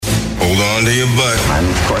under your butt. I'm,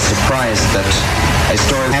 of course, surprised that a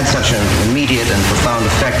story had such an immediate and profound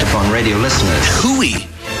effect upon radio listeners. Hooey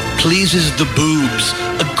pleases the boobs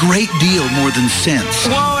a great deal more than sense.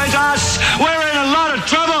 Woe is us! We're in a lot of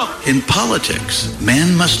trouble! In politics,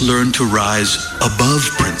 man must learn to rise above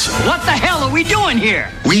principle. What the hell are we doing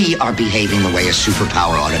here? We are behaving the way a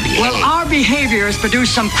superpower ought to behave. Well, our behavior has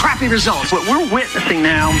produced some crappy results. What we're witnessing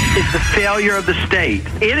now is the failure of the state.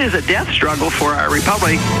 It is a death struggle for our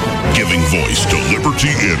republic. Giving voice to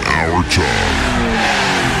liberty in our time.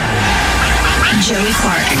 Joey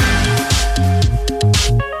Clark.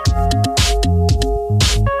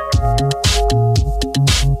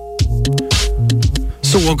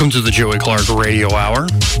 So welcome to the Joey Clark Radio Hour.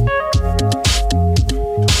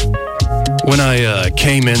 When I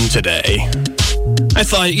came in today, I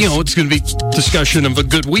thought, it's going to be discussion of a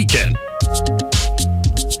good weekend.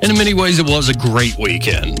 And in many ways, it was a great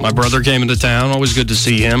weekend. My brother came into town. Always good to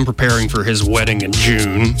see him, preparing for his wedding in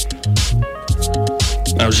June.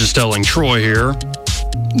 I was just telling Troy here,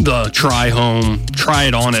 the try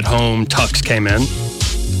it on at home tux came in.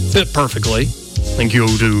 Fit perfectly. Thank you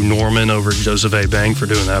to Norman over at Joseph A. Bank for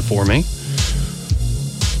doing that for me.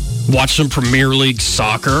 Watched some Premier League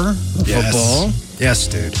soccer, football. Yes,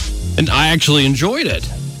 dude. And I actually enjoyed it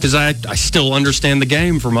because I still understand the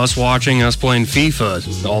game from us watching us playing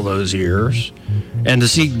FIFA all those years. And to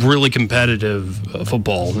see really competitive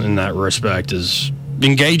football in that respect is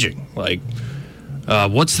engaging. Like,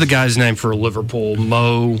 what's the guy's name for Liverpool?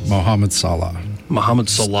 Mohamed Salah.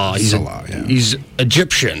 He's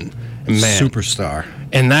Egyptian. Man. Superstar.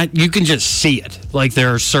 And that you can just see it. Like,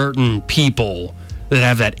 there are certain people that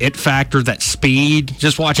have that it factor, that speed.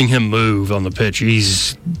 Just watching him move on the pitch,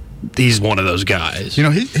 he's one of those guys.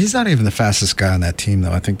 He's not even the fastest guy on that team,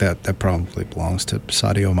 though. I think that probably belongs to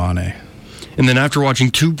Sadio Mane. And then after watching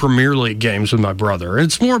 2 Premier League games with my brother,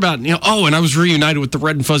 it's more about, and I was reunited with the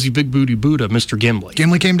red and fuzzy big booty Buddha, Mr. Gimli.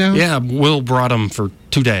 Gimli came down? Yeah, Will brought him for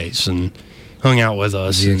 2 days and hung out with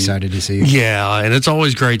us. Is he excited to see you? Yeah, and it's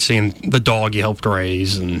always great seeing the dog you helped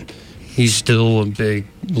raise, and he's still a big,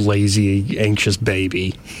 lazy, anxious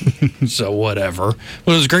baby. So whatever.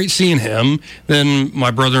 But it was great seeing him. Then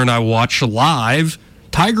my brother and I watched live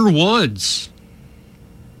Tiger Woods.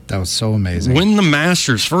 That was so amazing. Win the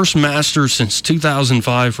Masters. First Masters since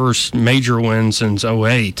 2005. First major win since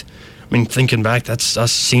 2008. I mean, thinking back, that's a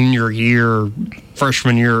senior year,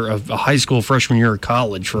 freshman year of high school, freshman year of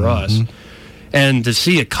college for us. And to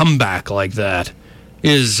see a comeback like that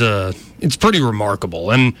is, it's pretty remarkable.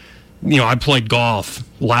 And, I played golf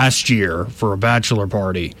last year for a bachelor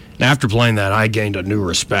party. And after playing that, I gained a new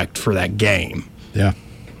respect for that game. Yeah.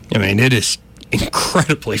 I mean, it is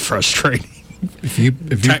incredibly frustrating. If you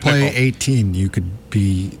play 18, you could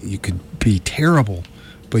be terrible.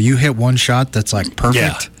 But you hit one shot that's like perfect.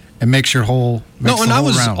 Yeah. It makes your whole I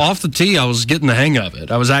was round. Off the tee. I was getting the hang of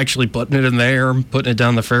it. I was actually putting it in the air, putting it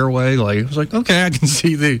down the fairway. Like, I was like, okay, I can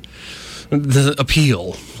see the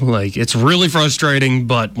appeal. Like, it's really frustrating,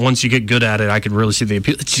 but once you get good at it, I could really see the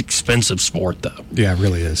appeal. It's an expensive sport, though. Yeah, it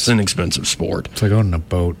really is. It's an expensive sport. It's like owning a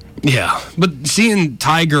boat. Yeah, but seeing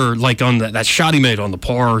Tiger, like, on that shot he made on the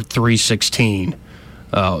par 316,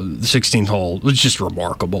 the 16th hole, was just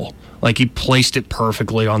remarkable. Like, he placed it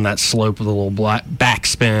perfectly on that slope with a little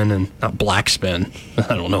backspin, and not black spin.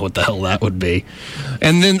 I don't know what the hell that would be.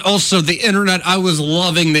 And then also the internet. I was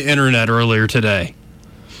loving the internet earlier today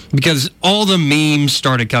because all the memes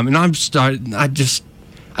started coming. I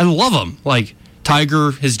love them. Like,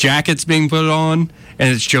 Tiger, his jacket's being put on,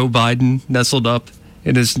 and it's Joe Biden nestled up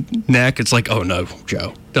in his neck. It's like, oh no,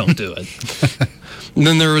 Joe, don't do it. And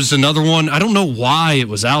then there was another one. I don't know why it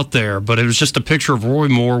was out there, but it was just a picture of Roy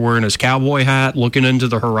Moore wearing his cowboy hat, looking into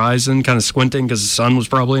the horizon, kind of squinting because the sun was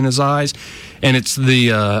probably in his eyes. And it's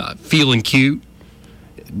the feeling cute,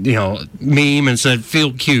 meme, and said,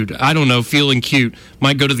 feel cute. I don't know, feeling cute.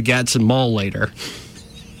 Might go to the Gadsden Mall later.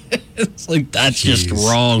 It's like, that's just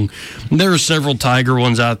wrong. And there are several Tiger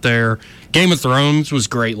ones out there. Game of Thrones was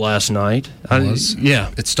great last night.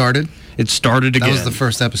 Yeah. It started? It started again. That was the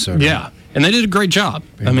first episode. Yeah. Right? And they did a great job.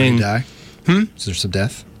 Anybody die? Is there some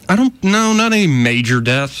death? I don't know. Not any major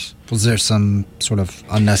deaths. Was there some sort of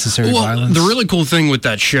unnecessary violence? The really cool thing with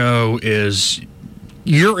that show is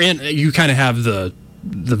you kind of have the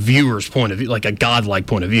viewer's point of view, like a godlike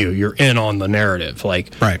point of view. You're in on the narrative.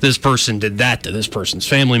 Like, This person did that to this person's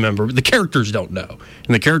family member. The characters don't know.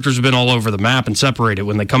 And the characters have been all over the map and separated.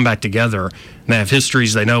 When they come back together, and they have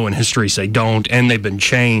histories they know and histories they don't, and they've been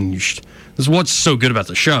changed. This is what's so good about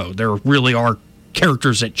the show. There really are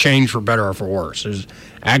characters that change for better or for worse. There's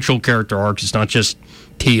actual character arcs. It's not just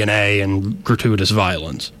TNA and gratuitous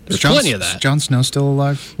violence. There's plenty of that. Is Jon Snow still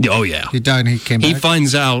alive? Oh, yeah. He died and he came back? He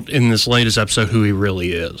finds out in this latest episode who he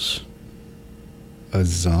really is. A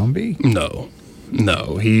zombie? No,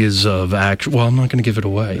 he is of actual. Well, I'm not going to give it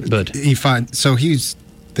away, but so he's.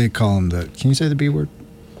 They call him the. Can you say the B word?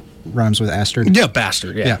 Rhymes with astard. Yeah,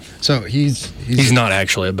 bastard. Yeah. So he's not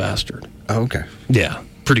actually a bastard. Oh, okay. Yeah,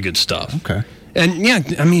 pretty good stuff. Okay. And yeah,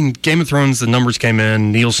 I mean, Game of Thrones. The numbers came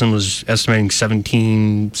in. Nielsen was estimating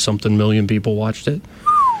 17-something million people watched it.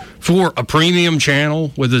 For a premium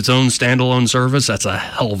channel with its own standalone service, that's a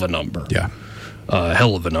hell of a number. Yeah.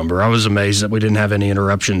 Hell of a number. I was amazed that we didn't have any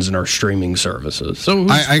interruptions in our streaming services. So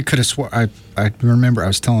I could have swore. I remember I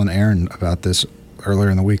was telling Aaron about this earlier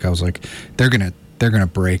in the week. I was like, they're gonna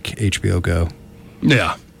break HBO Go.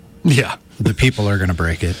 Yeah. The people are gonna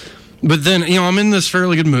break it. But then, I'm in this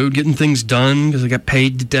fairly good mood, getting things done because I got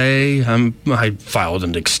paid today. I filed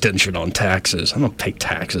an extension on taxes. I don't pay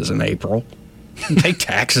taxes in April. You pay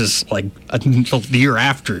taxes until the year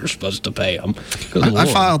after you're supposed to pay them.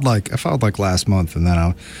 I filed like last month, and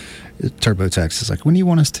then TurboTax is like, when do you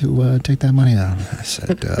want us to take that money out? I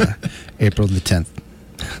said April the 10th.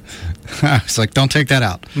 I was like, don't take that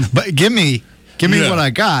out, but give me what I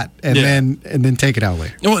got, and then take it out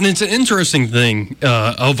later. Well, and it's an interesting thing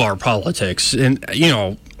of our politics, and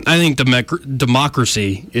I think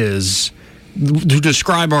democracy is. To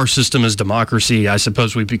describe our system as democracy, I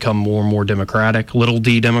suppose we've become more and more democratic, little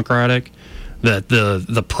d democratic, that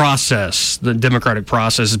the process, the democratic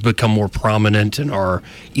process has become more prominent in our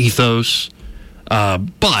ethos.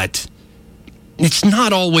 But it's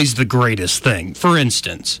not always the greatest thing. For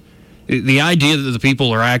instance, the idea that the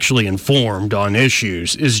people are actually informed on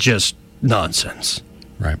issues is just nonsense.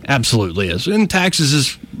 Right. Absolutely is. And taxes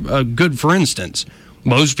is good, for instance.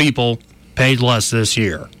 Most people paid less this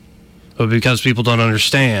year. But because people don't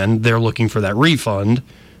understand, they're looking for that refund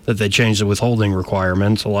that they changed the withholding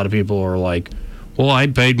requirements. A lot of people are like, well, I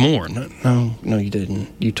paid more. No, you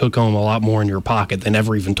didn't. You took home a lot more in your pocket. They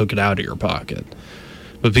never even took it out of your pocket.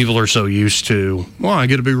 But people are so used to, well, I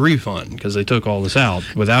get a big refund because they took all this out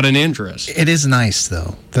without any interest. It is nice,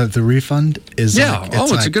 though. The refund is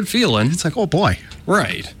it's a good feeling. It's like, oh, boy.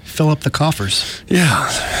 Right. Fill up the coffers. Yeah,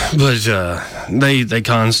 but they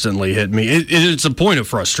constantly hit me. It's a point of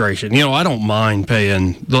frustration. I don't mind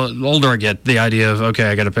paying. The older I get, the idea of, okay,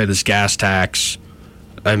 I got to pay this gas tax.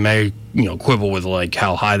 I may, quibble with like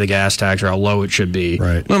how high the gas tax or how low it should be.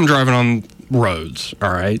 Right. When I'm driving on roads,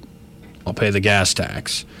 all right, I'll pay the gas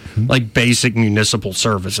tax. Mm-hmm. Like basic municipal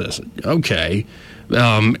services. Okay.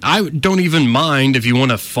 I don't even mind if you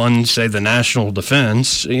want to fund, say, the national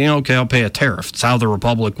defense. Okay, I'll pay a tariff. It's how the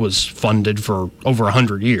Republic was funded for over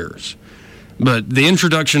 100 years. But the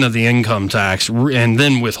introduction of the income tax and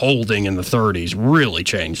then withholding in the 30s really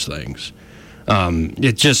changed things.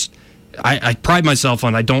 I pride myself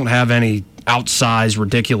on I don't have any outsized,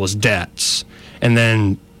 ridiculous debts. And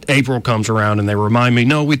then April comes around and they remind me,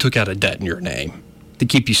 no, we took out a debt in your name to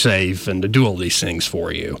keep you safe and to do all these things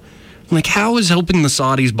for you. I'm like, how is helping the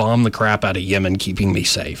Saudis bomb the crap out of Yemen keeping me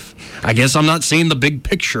safe? I guess I'm not seeing the big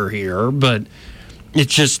picture here, but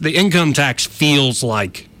it's just the income tax feels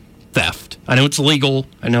like theft. I know it's legal.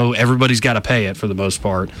 I know everybody's got to pay it for the most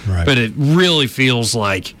part. Right. But it really feels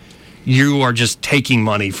like you are just taking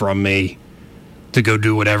money from me to go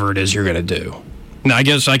do whatever it is you're going to do. Now, I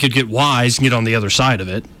guess I could get wise and get on the other side of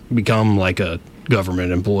it, become like a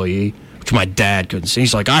government employee, which my dad couldn't see.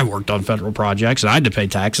 He's like, I worked on federal projects, and I had to pay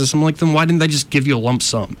taxes. I'm like, then why didn't they just give you a lump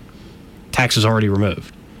sum? Taxes already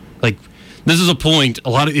removed. Like, this is a point,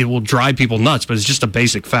 it will drive people nuts, but it's just a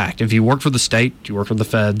basic fact. If you work for the state, you work for the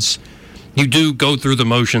feds, you do go through the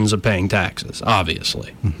motions of paying taxes,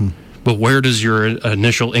 obviously. Mm-hmm. But where does your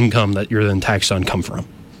initial income that you're then taxed on come from?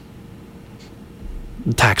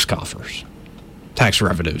 Tax coffers. Tax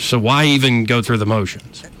revenues. So why even go through the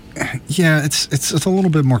motions? Yeah, it's a little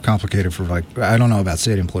bit more complicated for, like, I don't know about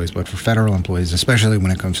state employees, but for federal employees, especially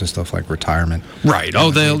when it comes to stuff like retirement. Right.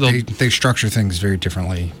 They structure things very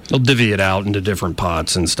differently. They'll divvy it out into different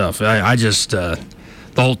pots and stuff. I just the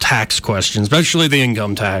whole tax question, especially the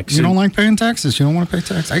income tax. You don't like paying taxes? You don't want to pay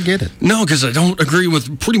tax? I get it. No, because I don't agree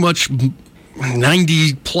with pretty much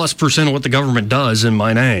 90+% of what the government does in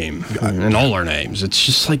my name and all our names. It's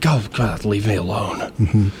just like, oh, God, leave me alone.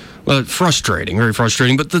 Mm-hmm. But frustrating, very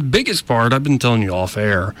frustrating. But the biggest part, I've been telling you off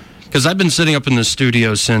air, because I've been sitting up in the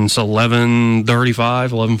studio since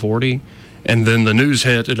 11:35, 11:40, and then the news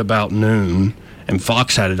hit at about noon, and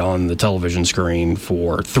Fox had it on the television screen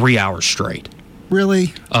for 3 hours straight.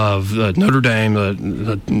 Really? Of Notre Dame,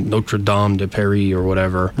 the Notre Dame de Paris or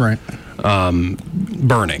whatever. Right.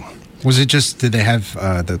 Burning. Was it just, did they have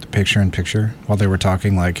the picture-in-picture while they were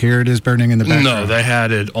talking, like, here it is burning in the background? No, they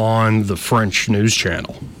had it on the French news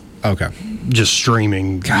channel. Okay. Just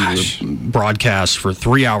streaming broadcasts for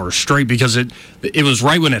 3 hours straight because it was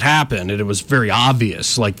right when it happened, and it was very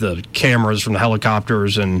obvious. Like, the cameras from the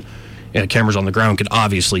helicopters and cameras on the ground could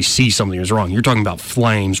obviously see something was wrong. You're talking about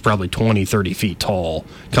flames probably 20, 30 feet tall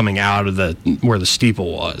coming out of where the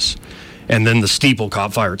steeple was. And then the steeple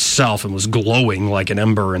caught fire itself and was glowing like an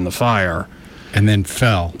ember in the fire. And then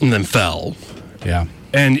fell. Yeah.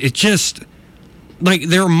 And it just, like,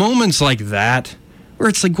 there are moments like that where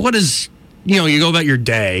it's like, what is, you go about your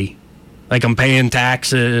day. Like, I'm paying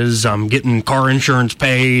taxes, I'm getting car insurance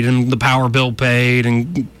paid, and the power bill paid,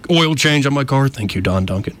 and oil change on my car. Thank you, Don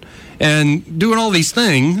Duncan. And doing all these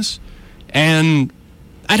things, and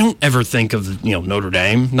I don't ever think of, Notre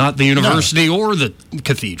Dame, not the university or the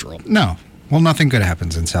cathedral. No. Well, nothing good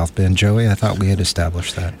happens in South Bend, Joey. I thought we had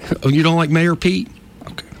established that. Oh, you don't like Mayor Pete?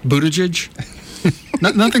 Okay. Buttigieg?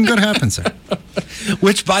 Nothing good happens there.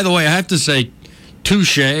 Which, by the way, I have to say,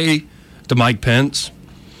 touche to Mike Pence.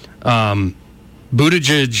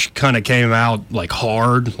 Buttigieg kind of came out, like,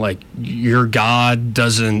 hard. Like, your God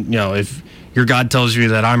doesn't, if your God tells you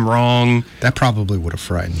that I'm wrong. That probably would have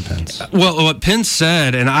frightened Pence. Well, what Pence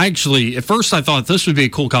said, and I actually, at first I thought this would be a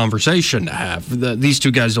cool conversation to have. These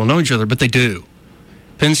two guys don't know each other, but they do.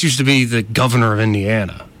 Pence used to be the governor of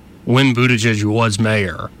Indiana when Buttigieg was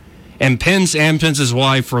mayor. And Pence's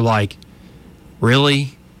wife were like,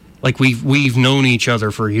 really? Like, we've known each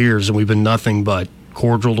other for years, and we've been nothing but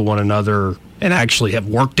cordial to one another and actually have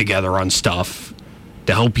worked together on stuff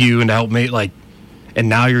to help you and to help me, like, and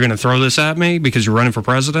now you're going to throw this at me because you're running for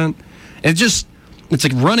president? And it's a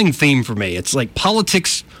running theme for me. It's like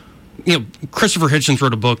politics. Christopher Hitchens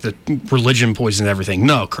wrote a book that religion poisons everything.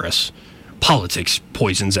 No, Chris. Politics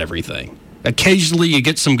poisons everything. Occasionally you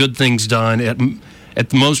get some good things done at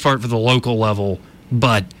the most part for the local level,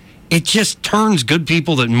 but it just turns good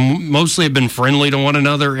people that mostly have been friendly to one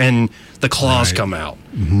another, and the claws come out.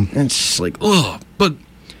 Mm-hmm. And it's just like, ugh. But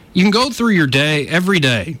you can go through your day, every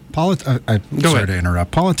day. Sorry to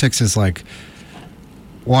interrupt. Politics is like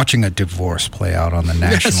watching a divorce play out on the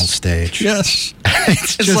national stage. Yes.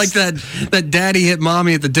 It's like that daddy hit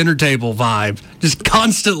mommy at the dinner table vibe, just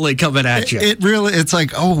constantly coming at you. It's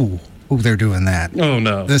like, oh, they're doing that. Oh,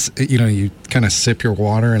 no. This, you kind of sip your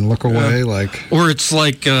water and look away like. Or it's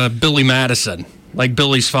like Billy Madison. Like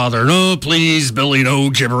Billy's father, no, please, Billy, no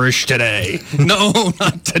gibberish today. No,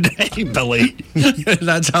 not today, Billy.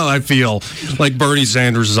 That's how I feel. Like Bernie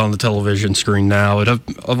Sanders is on the television screen now at,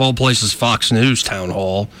 of all places, Fox News Town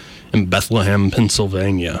Hall in Bethlehem,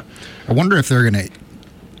 Pennsylvania. I wonder if they're going to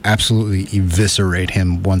absolutely eviscerate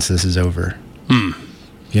him once this is over.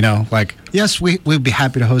 Like, yes, we'd be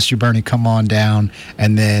happy to host you, Bernie. Come on down.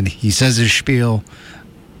 And then he says his spiel.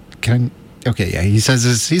 He says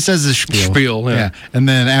his spiel. Yeah. And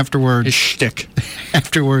then afterwards, his shtick.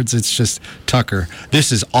 Afterwards, it's just Tucker.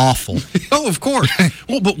 This is awful. Oh, of course.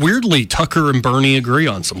 Well, but weirdly, Tucker and Bernie agree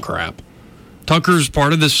on some crap. Tucker's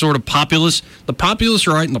part of this sort of populist. The populist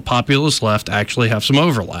right and the populist left actually have some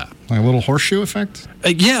overlap. Like a little horseshoe effect?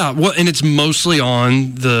 Yeah, well, and it's mostly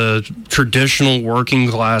on the traditional working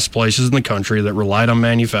class places in the country that relied on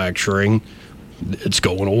manufacturing. It's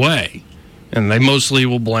going away. And they mostly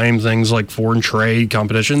will blame things like foreign trade,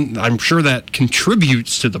 competition. I'm sure that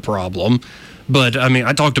contributes to the problem. But, I mean,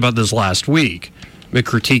 I talked about this last week. The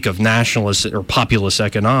critique of nationalist or populist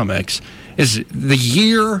economics is the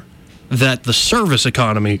year that the service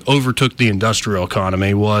economy overtook the industrial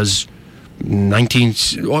economy was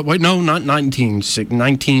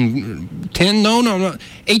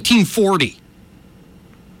 1840.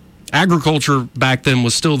 Agriculture back then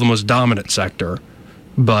was still the most dominant sector,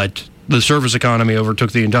 but the service economy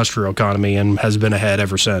overtook the industrial economy and has been ahead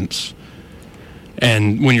ever since.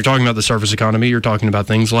 And when you're talking about the service economy, you're talking about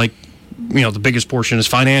things like, the biggest portion is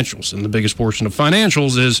financials, and the biggest portion of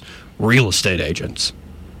financials is real estate agents.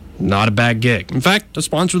 Not a bad gig. In fact, the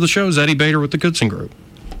sponsor of the show is Eddie Bader with the Goodson Group.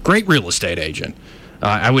 Great real estate agent.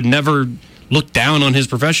 I would never look down on his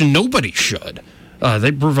profession. Nobody should.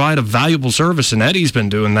 They provide a valuable service, and Eddie's been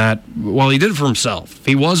doing that. Well, he did it for himself.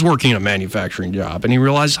 He was working a manufacturing job, and he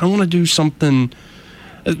realized, I want to do something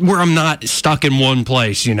where I'm not stuck in one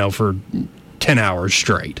place, for 10 hours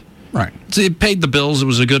straight. Right. So it paid the bills. It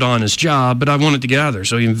was a good, honest job, but I wanted to get out of there.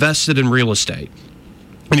 So he invested in real estate.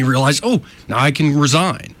 And he realized, now I can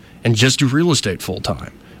resign and just do real estate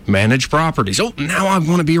full-time. Manage properties. Now I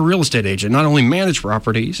want to be a real estate agent. Not only manage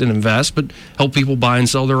properties and invest, but help people buy and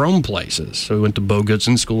sell their own places. So he went to Bo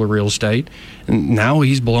Goodson School of Real Estate, and now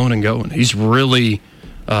he's blowing and going. He's really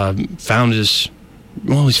found his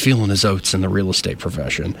Well, he's feeling his oats in the real estate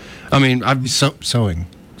profession. I mean, Sewing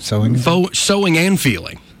and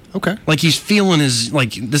feeling. Okay. Like he's feeling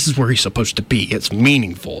this is where he's supposed to be. It's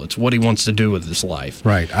meaningful. It's what he wants to do with his life.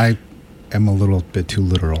 Right. I am a little bit too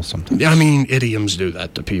literal sometimes. I mean, idioms do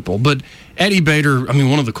that to people. But Eddie Bader, I mean,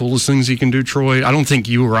 one of the coolest things he can do, Troy, I don't think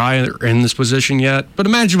you or I are in this position yet, but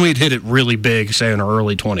imagine we'd hit it really big, say, in our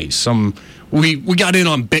early 20s. We got in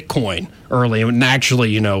on Bitcoin early and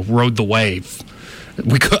actually, rode the wave.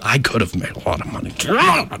 I could have made a lot of money.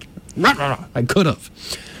 I could have.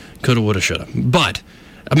 Coulda, woulda, shoulda. But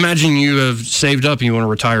imagine you have saved up and you want to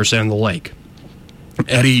retire, say, on the lake.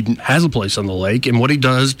 Eddie has a place on the lake, and what he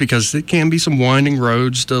does, because it can be some winding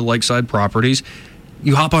roads to lakeside properties,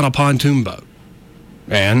 you hop on a pontoon boat,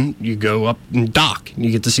 and you go up and dock. You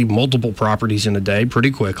get to see multiple properties in a day pretty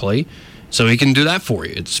quickly, so he can do that for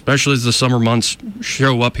you, especially as the summer months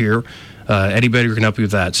show up here. Eddie Bader can help you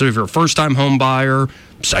with that. So if you're a first-time home buyer,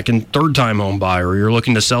 second, third-time home buyer, you're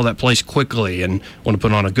looking to sell that place quickly and want to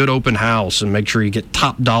put on a good open house and make sure you get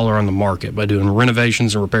top dollar on the market by doing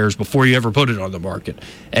renovations and repairs before you ever put it on the market,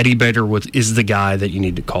 Eddie Bader is the guy that you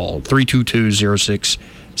need to call.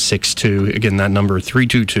 322-0662. Again, that number,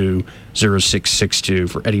 322-0662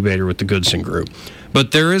 for Eddie Bader with the Goodson Group.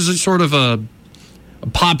 But there is a sort of a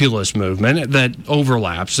populist movement that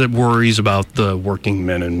overlaps, that worries about the working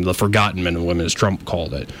men and the forgotten men and women, as Trump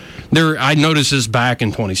called it. I noticed this back in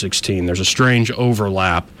 2016. There's a strange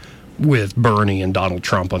overlap with Bernie and Donald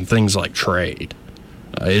Trump on things like trade.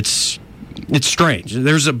 It's strange.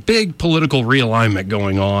 There's a big political realignment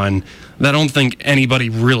going on that I don't think anybody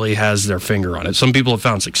really has their finger on it. Some people have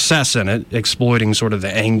found success in it, exploiting sort of the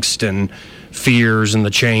angst and fears and the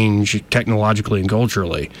change technologically and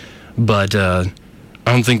culturally. But I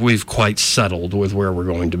don't think we've quite settled with where we're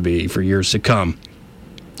going to be for years to come.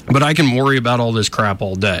 But I can worry about all this crap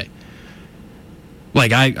all day.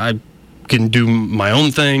 Like, I can do my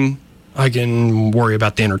own thing. I can worry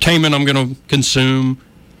about the entertainment I'm going to consume,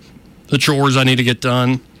 the chores I need to get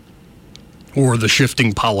done, or the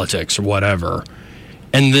shifting politics or whatever.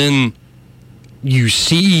 And then you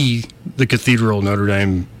see the Cathedral of Notre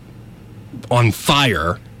Dame on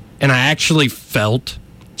fire, and I actually felt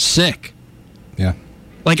sick. Yeah.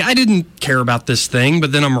 Like, I didn't care about this thing,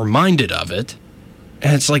 but then I'm reminded of it.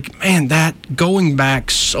 And it's like, man, that going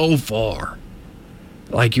back so far.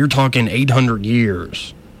 Like, you're talking 800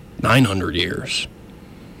 years, 900 years.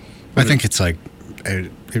 I think it's like,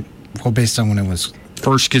 based on when it was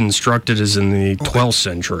first constructed is in the 12th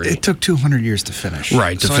century. It took 200 years to finish.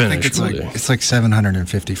 Right, to finish. I think it's like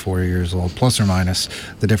 754 years old, plus or minus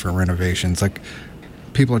the different renovations. Like,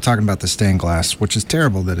 people are talking about the stained glass, which is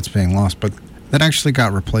terrible that it's being lost, but that actually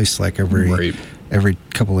got replaced like every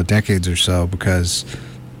couple of decades or so, because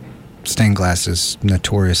stained glass is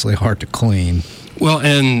notoriously hard to clean. Well,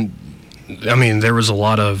 and I mean, there was a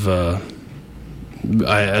lot of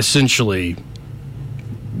essentially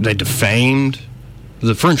they defamed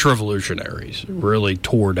the French revolutionaries, really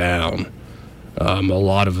tore down a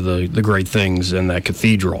lot of the great things in that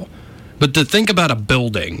cathedral. But to think about a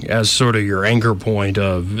building as sort of your anchor point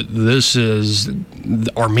of, this is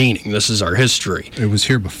our meaning, this is our history. It was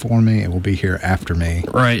here before me, it will be here after me.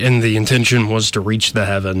 Right, and the intention was to reach the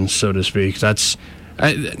heavens, so to speak. I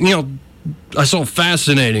saw a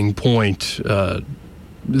fascinating point that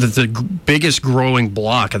the biggest growing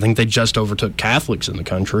block, I think they just overtook Catholics in the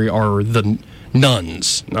country, are the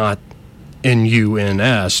nuns, not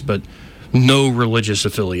N-U-N-S, but no religious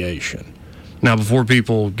affiliation. Now, before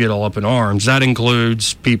people get all up in arms, that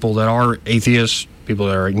includes people that are atheists, people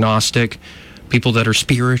that are agnostic, people that are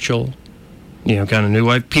spiritual, kind of new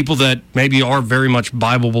wave, people that maybe are very much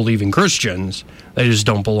Bible-believing Christians. They just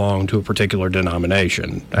don't belong to a particular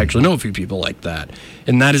denomination. I actually know a few people like that.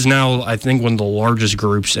 And that is now, I think, one of the largest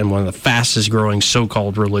groups and one of the fastest-growing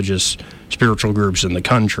so-called religious, spiritual groups in the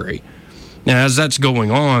country. Now, as that's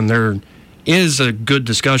going on, there is a good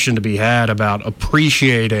discussion to be had about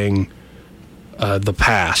appreciating the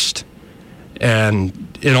past.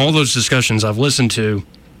 And in all those discussions I've listened to,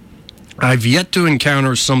 I've yet to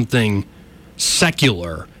encounter something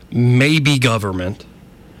secular, maybe government,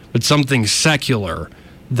 but something secular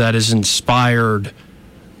that has inspired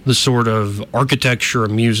the sort of architecture,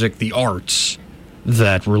 music, the arts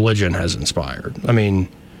that religion has inspired. I mean,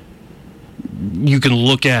 you can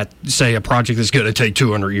look at, say, a project that's going to take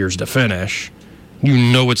 200 years to finish. You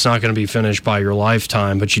know it's not going to be finished by your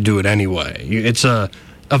lifetime, but you do it anyway. It's a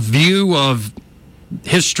view of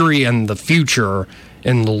history and the future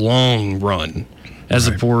in the long run, as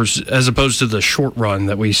opposed to the short run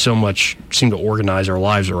that we so much seem to organize our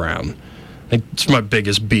lives around. I think it's my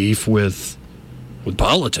biggest beef with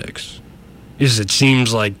politics. is it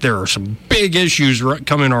seems like there are some big issues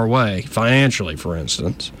coming our way, financially, for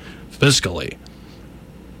instance, fiscally.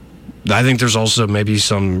 I think there's also maybe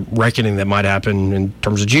some reckoning that might happen in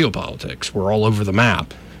terms of geopolitics. We're all over the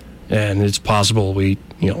map, and it's possible we,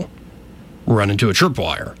 run into a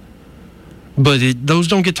tripwire. But those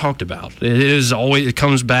don't get talked about. It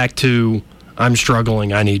comes back to, I'm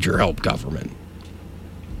struggling, I need your help, government.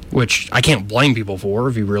 Which I can't blame people for.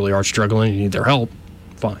 If you really are struggling, you need their help,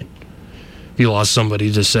 fine. If you lost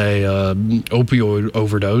somebody to, say, opioid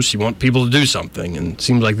overdose, you want people to do something. And it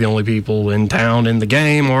seems like the only people in town in the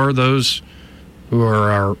game are those who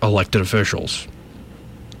are our elected officials.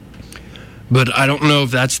 But I don't know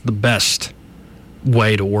if that's the best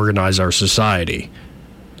way to organize our society.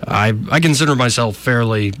 I consider myself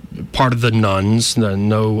fairly part of the nuns,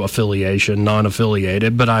 no affiliation,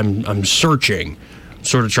 non-affiliated, but I'm searching,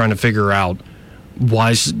 sort of trying to figure out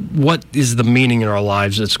what is the meaning in our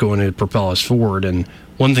lives that's going to propel us forward. And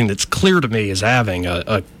one thing that's clear to me is having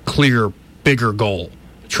a clear, bigger goal,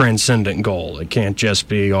 a transcendent goal. It can't just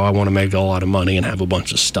be, I want to make a lot of money and have a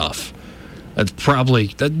bunch of stuff.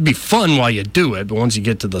 That'd be fun while you do it, but once you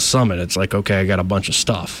get to the summit, it's like, okay, I got a bunch of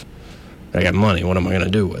stuff. I got money, what am I going to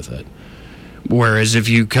do with it? Whereas if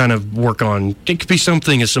you kind of work on, it could be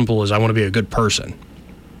something as simple as I want to be a good person.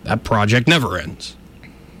 That project never ends.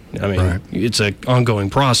 I mean, right. It's an ongoing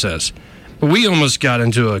process. But we almost got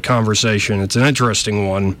into a conversation, it's an interesting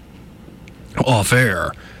one, off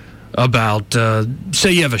air, about,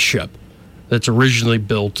 say you have a ship that's originally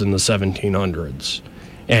built in the 1700s,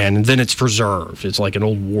 and then it's preserved. It's like an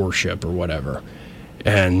old warship or whatever.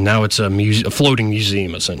 And now it's a floating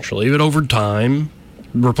museum, essentially. But over time,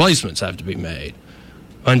 replacements have to be made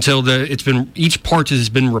until each part has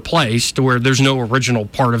been replaced to where there's no original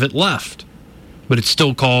part of it left. But it's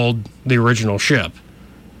still called the original ship.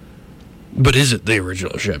 But is it the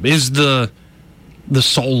original ship? Is the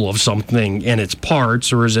soul of something in its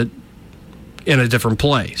parts, or is it in a different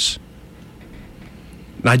place?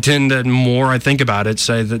 I tend to, more I think about it,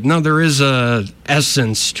 say that no, there is a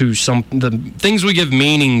essence to the things we give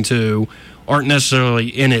meaning to aren't necessarily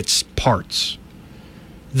in its parts.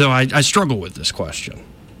 Though I struggle with this question.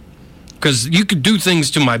 Because you could do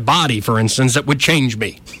things to my body, for instance, that would change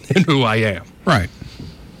me and who I am. Right.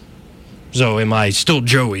 So am I still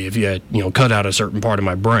Joey if you cut out a certain part of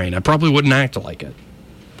my brain? I probably wouldn't act like it.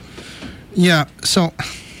 Yeah, so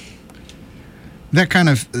that kind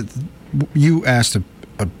of, you asked a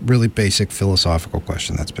really basic philosophical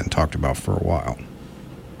question that's been talked about for a while.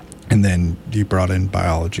 And then you brought in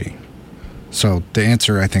biology. So the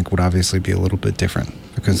answer, I think, would obviously be a little bit different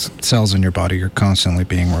because cells in your body are constantly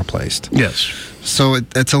being replaced. Yes. So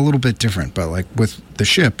it's a little bit different. But like with the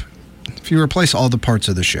ship, if you replace all the parts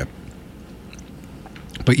of the ship,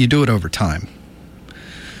 but you do it over time,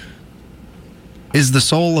 is the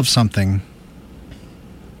soul of something,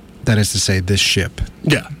 that is to say, this ship.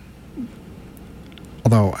 Yeah.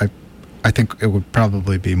 Although I think it would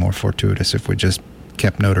probably be more fortuitous if we just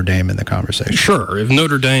kept Notre Dame in the conversation. Sure, if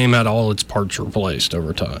Notre Dame had all its parts replaced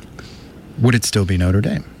over time. Would it still be Notre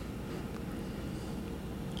Dame?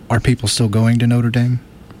 Are people still going to Notre Dame?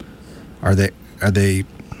 Are they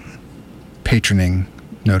patroning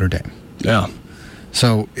Notre Dame? Yeah.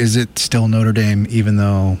 So is it still Notre Dame even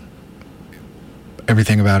though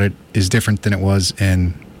everything about it is different than it was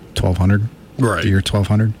in 1200? Right. The year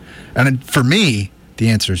 1200? And for me, the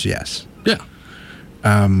answer is yes. Yeah.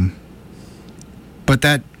 But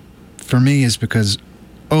that, for me, is because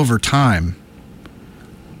over time,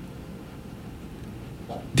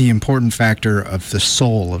 the important factor of the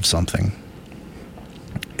soul of something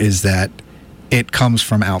is that it comes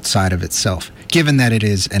from outside of itself, given that it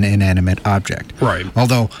is an inanimate object. Right.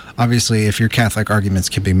 Although, obviously, if your Catholic arguments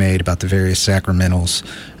can be made about the various sacramentals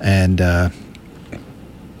and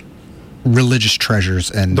religious treasures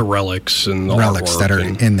and the relics and the relics that are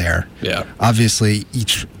in there. Yeah. Obviously,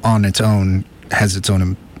 each on its own has its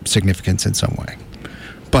own significance in some way.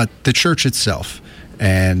 But the church itself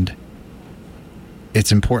and its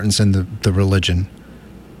importance in the religion,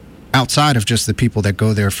 outside of just the people that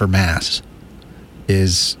go there for Mass,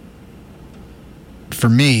 is, for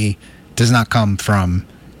me, does not come from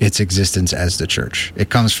its existence as the church. It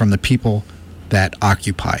comes from the people that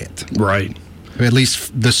occupy it. Right. At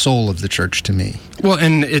least the soul of the church to me. Well,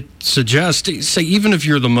 and it suggests, say, even if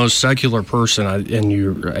you're the most secular person,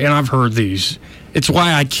 and I've heard these, it's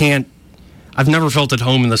why I've never felt at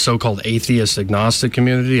home in the so-called atheist agnostic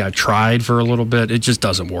community. I tried for a little bit. It just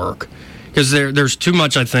doesn't work. Because there's too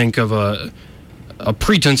much, I think, of a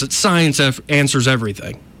pretense that science answers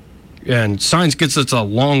everything. And science gets us a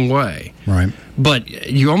long way. Right. But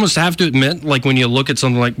you almost have to admit, like when you look at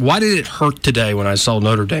something like, why did it hurt today when I saw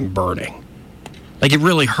Notre Dame burning? Like, it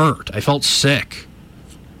really hurt. I felt sick.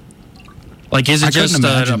 Like, is it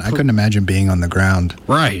I couldn't imagine being on the ground.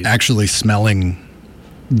 Right. Actually smelling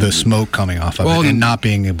the smoke coming off of it and not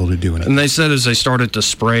being able to do anything. And they said as they started to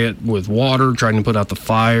spray it with water, trying to put out the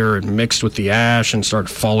fire, it mixed with the ash and started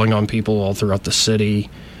falling on people all throughout the city.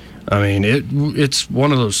 I mean, it's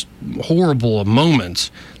one of those horrible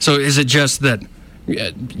moments. So is it just that,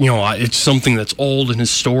 it's something that's old and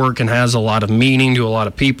historic and has a lot of meaning to a lot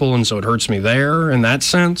of people, and so it hurts me there in that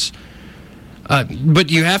sense?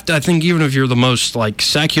 But you have to, I think, even if you're the most,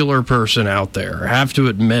 secular person out there, have to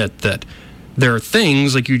admit that there are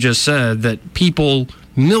things, like you just said, that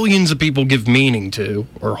millions of people give meaning to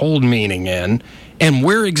or hold meaning in, and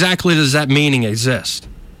where exactly does that meaning exist?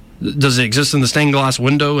 Does it exist in the stained glass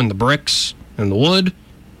window and the bricks and the wood?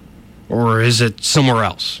 Or is it somewhere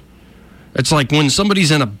else? It's like when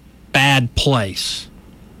somebody's in a bad place,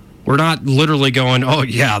 we're not literally going, oh,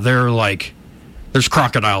 yeah, there's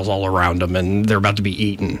crocodiles all around them and they're about to be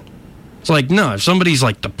eaten. It's like, no, if somebody's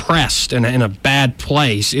depressed and in a bad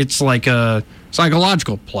place, it's like a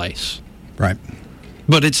psychological place. Right.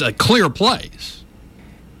 But it's a clear place.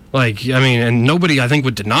 And nobody, I think,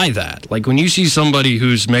 would deny that. Like, when you see somebody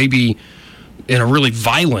who's maybe in a really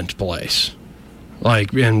violent place,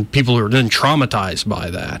 and people who are then traumatized by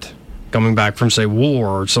that, coming back from, say,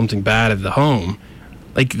 war or something bad at the home,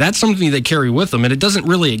 that's something they carry with them, and it doesn't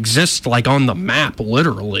really exist, on the map,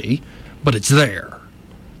 literally, but it's there.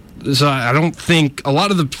 So I don't think, a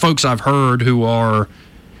lot of the folks I've heard who are,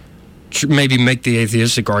 maybe make the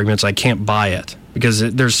atheistic arguments, I can't buy it. Because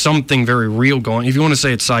there's something very real going. If you want to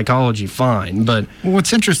say it's psychology, fine. But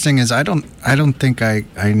what's interesting is I don't think I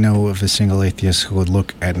know of a single atheist who would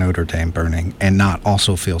look at Notre Dame burning and not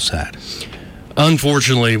also feel sad.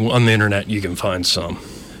 Unfortunately, on the internet, you can find some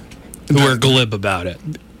who are glib about it.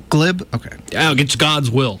 Glib? Okay. Yeah, it's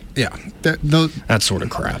God's will. Yeah. That sort of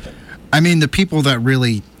crap. I mean, the people that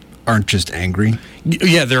really aren't just angry.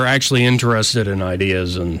 Yeah, they're actually interested in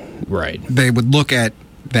ideas and right. They would look at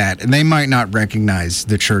that, and they might not recognize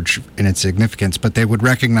the church and its significance, but they would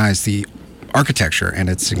recognize the architecture and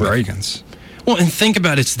its significance. Right. Well, and think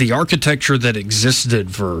about it's the architecture that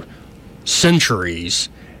existed for centuries,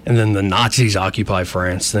 and then the Nazis occupy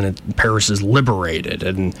France, then Paris is liberated,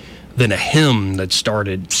 and then a hymn that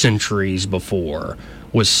started centuries before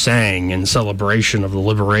was sang in celebration of the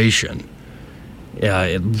liberation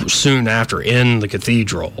soon after in the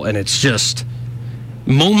cathedral, and it's just...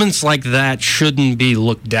 moments like that shouldn't be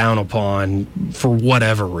looked down upon for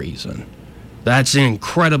whatever reason. That's an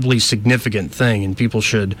incredibly significant thing, and people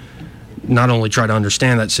should not only try to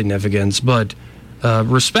understand that significance, but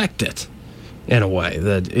respect it in a way.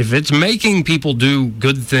 That if it's making people do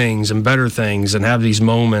good things and better things and have these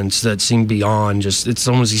moments that seem beyond just, it's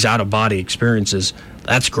almost these out-of-body experiences,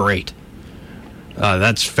 that's great.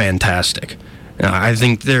 That's fantastic. I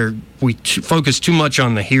think we focus too much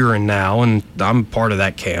on the here and now, and I'm part of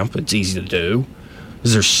that camp. It's easy to do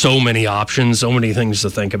because there's so many options, so many things to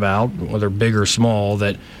think about, whether big or small,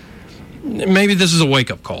 that maybe this is a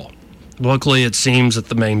wake-up call. Luckily, it seems that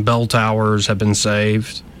the main bell towers have been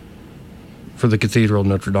saved for the Cathedral of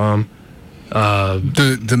Notre Dame. The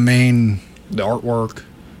artwork.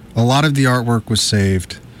 A lot of the artwork was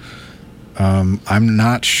saved. I'm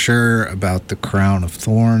not sure about the Crown of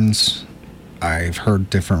Thorns. I've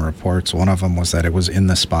heard different reports. One of them was that it was in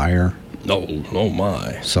the spire. Oh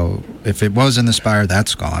my. So if it was in the spire,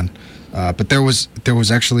 that's gone. But there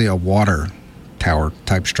was actually a water tower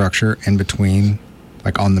type structure in between,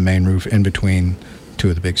 on the main roof, in between two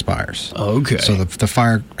of the big spires. Okay. So the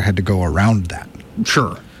fire had to go around that.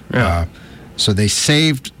 Sure. Yeah. So they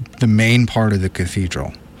saved the main part of the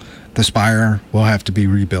cathedral. The spire will have to be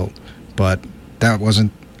rebuilt, but that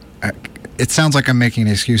wasn't... It sounds like I'm making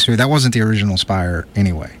an excuse here. That wasn't the original spire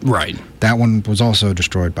anyway. Right. That one was also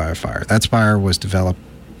destroyed by a fire. That spire was developed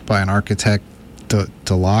by an architect,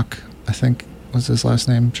 DeLocke, I think was his last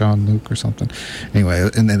name, John Luke or something. Anyway,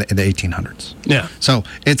 in the 1800s. Yeah. So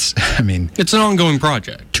it's an ongoing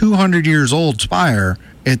project. 200 years old spire.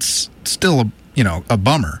 It's still a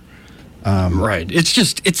bummer. Right.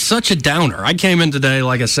 It's such a downer. I came in today,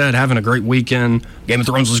 like I said, having a great weekend. Game of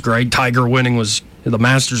Thrones was great. Tiger winning the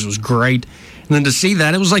Masters was great. And then to see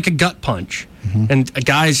that, it was like a gut punch. Mm-hmm. And a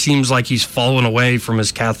guy seems like he's fallen away from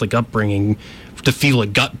his Catholic upbringing to feel a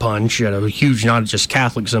gut punch at a huge, not just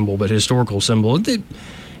Catholic symbol, but historical symbol.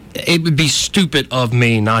 It would be stupid of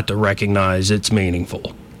me not to recognize it's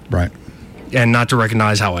meaningful. Right. and not to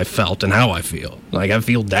recognize how I felt and how I feel. Like, I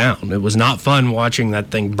feel down. It was not fun watching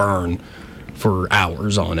that thing burn for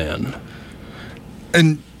hours on end.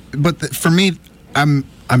 But for me, I'm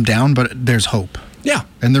down, but there's hope. Yeah.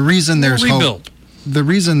 And the reason there's rebuild. The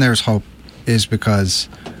reason there's hope is because,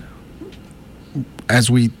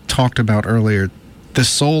 as we talked about earlier, the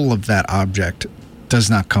soul of that object does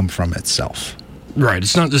not come from itself. Right.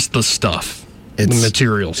 It's not just the stuff, the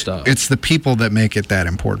material stuff. It's the people that make it that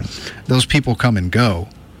important. Those people come and go,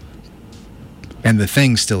 and the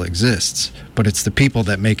thing still exists, but it's the people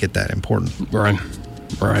that make it that important. Right.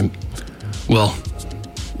 Well,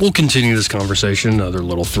 we'll continue this conversation, other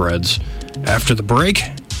little threads, after the break.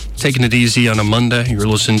 Taking it easy on a Monday. You're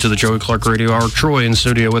listening to the Joey Clark Radio Hour. Troy in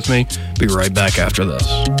studio with me. Be right back after this.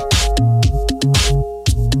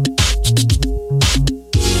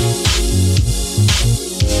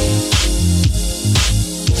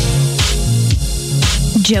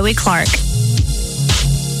 Joey Clark.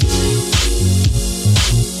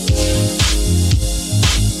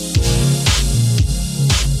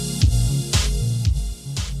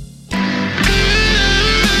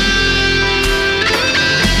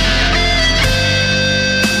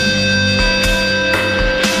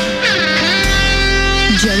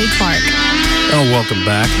 Joey Clark. Oh, welcome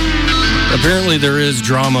back. Apparently there is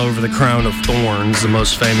drama over the crown of thorns, the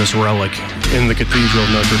most famous relic in the Cathedral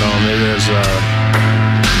of Notre Dame. It is a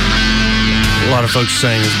lot of folks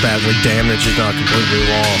saying it's badly damaged, if not completely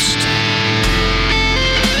lost.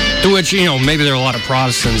 To which, maybe there are a lot of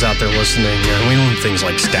Protestants out there listening, and we don't have things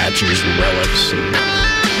like statues and relics. And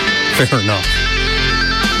fair enough.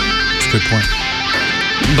 That's a good point.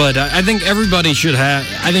 But I think everybody should have,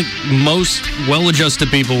 I think most well-adjusted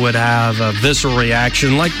people would have a visceral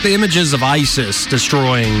reaction, like the images of ISIS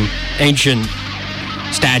destroying ancient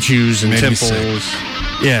statues and temples.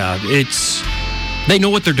 Yeah, they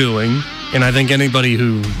know what they're doing, and I think anybody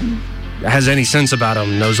who has any sense about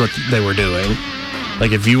them knows what they were doing.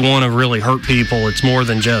 Like, if you want to really hurt people, it's more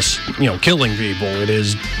than just, killing people. It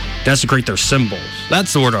is desecrate their symbols.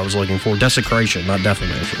 That's the word I was looking for, desecration, not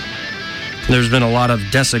defamation. There's been a lot of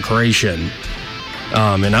desecration,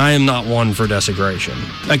 and I am not one for desecration.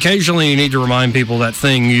 Occasionally, you need to remind people that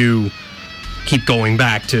thing you keep going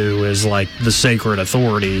back to is like the sacred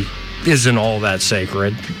authority isn't all that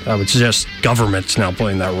sacred. It's just government's now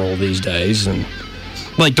playing that role these days, and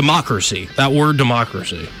like democracy, that word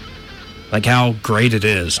democracy, like how great it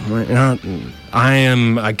is. I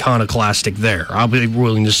am iconoclastic there. I'll be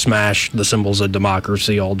willing to smash the symbols of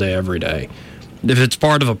democracy all day, every day. If it's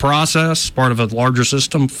part of a process, part of a larger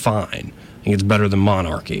system, fine. I think it's better than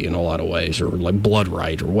monarchy in a lot of ways, or like blood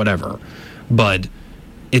right or whatever. But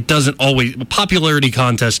it doesn't always, popularity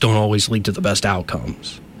contests don't always lead to the best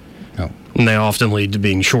outcomes. No. And they often lead to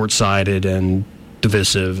being short-sighted and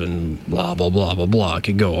divisive and blah, blah, blah, blah, blah. I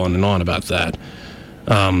could go on and on about that.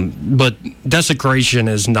 But desecration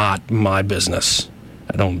is not my business.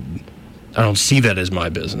 I don't see that as my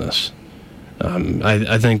business.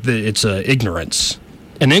 I think that it's ignorance.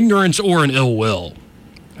 An ignorance or an ill will.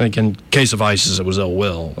 I think in case of ISIS, it was ill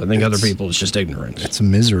will. I think other people, it's just ignorance. It's a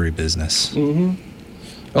misery business.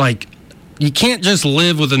 Mm-hmm. Like, you can't just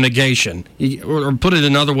live with a negation. Or put it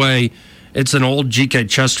another way, it's an old G.K.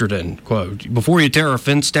 Chesterton quote. Before you tear a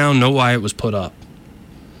fence down, know why it was put up.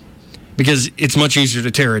 Because it's much easier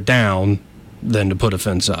to tear it down than to put a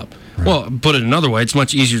fence up. Right. Well, put it another way, it's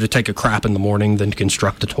much easier to take a crap in the morning than to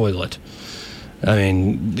construct a toilet. I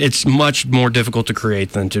mean, it's much more difficult to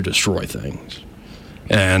create than to destroy things.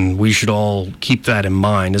 And we should all keep that in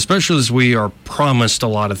mind, especially as we are promised a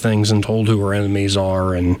lot of things and told who our enemies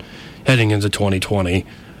are and heading into 2020.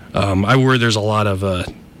 I worry there's a lot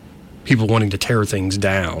of people wanting to tear things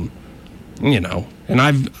down, And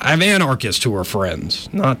I've anarchists who are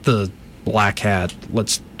friends, not the black hat,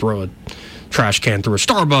 let's throw a trash can through a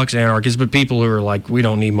Starbucks anarchists, but people who are like, we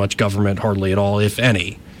don't need much government, hardly at all, if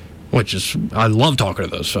any. Which is, I love talking to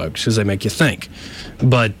those folks because they make you think.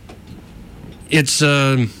 But it's,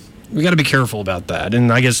 we got to be careful about that. And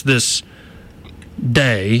I guess this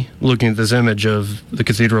day, looking at this image of the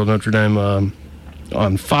Cathedral of Notre Dame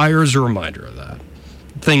on fire is a reminder of that.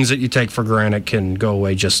 Things that you take for granted can go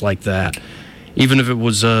away just like that, even if it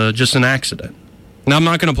was just an accident. Now, I'm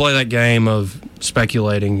not going to play that game of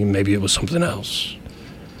speculating maybe it was something else.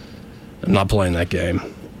 I'm not playing that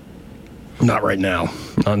game. Not right now.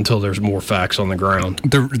 Not until there's more facts on the ground.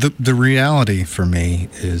 The reality for me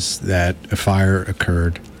is that a fire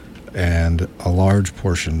occurred and a large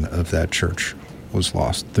portion of that church was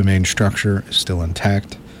lost. The main structure is still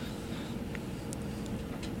intact.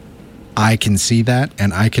 I can see that,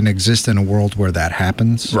 and I can exist in a world where that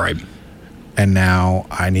happens. Right. And now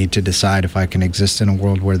I need to decide if I can exist in a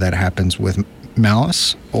world where that happens with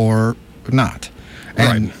malice or not.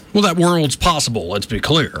 And right. Well, that world's possible, let's be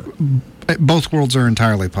clear. Both worlds are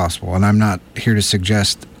entirely possible, and I'm not here to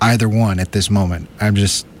suggest either one at this moment. I'm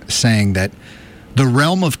just saying that the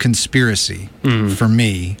realm of conspiracy, for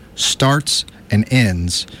me, starts and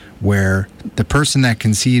ends where the person that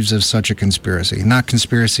conceives of such a conspiracy, not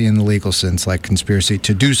conspiracy in the legal sense, like conspiracy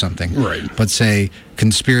to do something, right, but say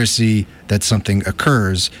conspiracy that something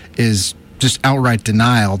occurs, is just outright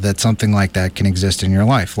denial that something like that can exist in your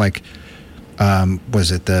life. Like,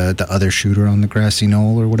 was it the other shooter on the grassy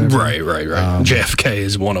knoll or whatever? Right. JFK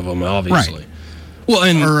is one of them, obviously. Right. Well,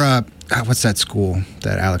 and what's that school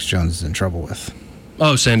that Alex Jones is in trouble with?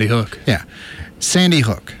 Oh, Sandy Hook. Yeah. Sandy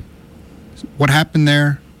Hook. What happened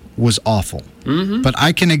there was awful. Mm-hmm. But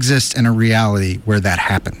I can exist in a reality where that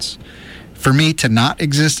happens. For me to not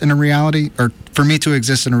exist in a reality, or for me to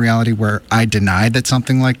exist in a reality where I deny that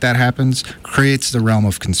something like that happens, creates the realm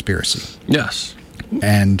of conspiracy. Yes.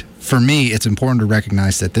 And for me, it's important to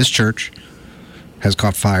recognize that this church has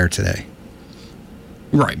caught fire today.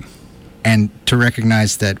 Right. And to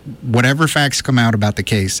recognize that whatever facts come out about the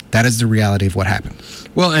case, that is the reality of what happened.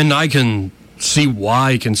 Well, and I can see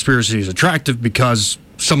why conspiracy is attractive, because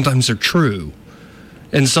sometimes they're true.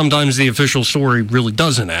 And sometimes the official story really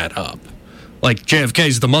doesn't add up. Like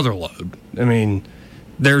JFK's the mother lode. I mean,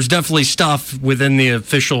 there's definitely stuff within the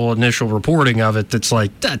official initial reporting of it that's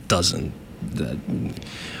like, that doesn't...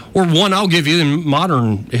 Or one I'll give you in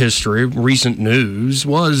modern history, recent news,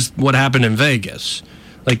 was what happened in Vegas.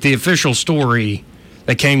 Like the official story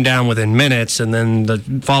that came down within minutes, and then the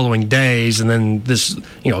following days, and then this,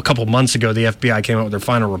 a couple months ago, the FBI came out with their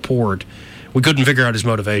final report. We couldn't figure out his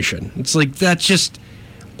motivation. It's like, that's just,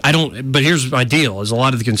 but here's my deal, is a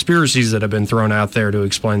lot of the conspiracies that have been thrown out there to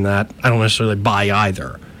explain that, I don't necessarily buy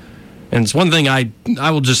either. And it's one thing I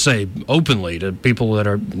will just say openly to people that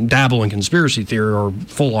are dabble in conspiracy theory or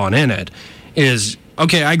full on in it is,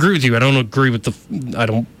 okay, I agree with you. I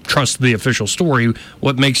don't trust the official story.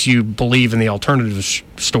 What makes you believe in the alternative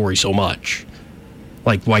story so much?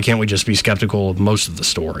 Like, why can't we just be skeptical of most of the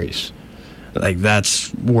stories? Like, that's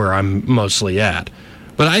where I'm mostly at.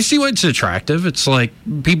 But I see why it's attractive. It's like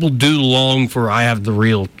people do long for, I have the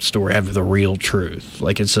real story, I have the real truth.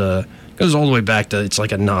 Like, it goes all the way back to, it's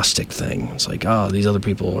like a Gnostic thing. It's like, oh, these other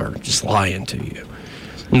people are just lying to you.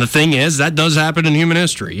 And the thing is, that does happen in human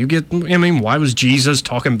history. Why was Jesus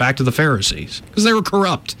talking back to the Pharisees? Because they were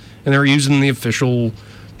corrupt, and they were using the official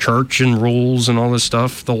church and rules and all this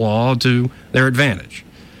stuff, the law, to their advantage.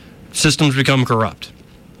 Systems become corrupt,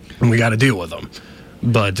 and we got to deal with them.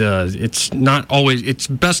 But it's not always, it's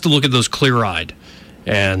best to look at those clear-eyed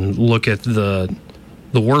and look at the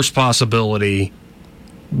worst possibility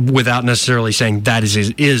without necessarily saying that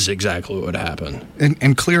is exactly what happened.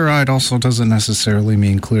 And clear-eyed also doesn't necessarily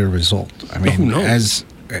mean clear result. I mean, as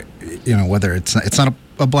whether it's not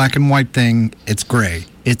a black and white thing, it's gray,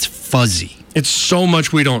 it's fuzzy. It's so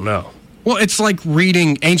much we don't know. Well, it's like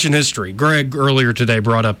reading ancient history. Greg earlier today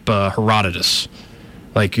brought up Herodotus.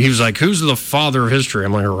 Like, he was like, who's the father of history?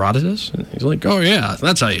 I'm like, Herodotus? And he's like, oh yeah,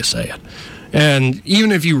 that's how you say it. And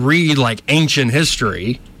even if you read like ancient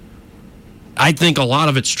history, I think a lot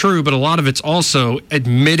of it's true, but a lot of it's also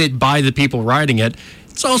admitted by the people writing it.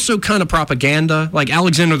 It's also kind of propaganda, like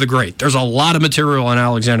Alexander the Great. There's a lot of material on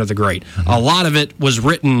Alexander the Great. Mm-hmm. A lot of it was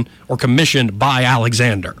written or commissioned by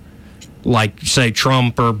Alexander. Like, say,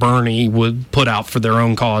 Trump or Bernie would put out for their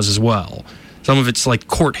own cause as well. Some of it's like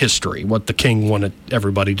court history, what the king wanted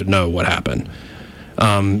everybody to know what happened.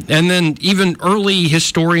 And then even early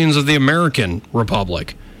historians of the American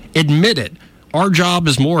Republic admit it. Our job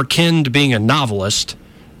is more akin to being a novelist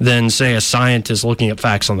than, say, a scientist looking at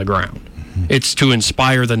facts on the ground. Mm-hmm. It's to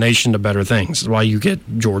inspire the nation to better things. That's why you get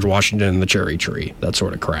George Washington and the cherry tree, that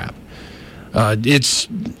sort of crap. It's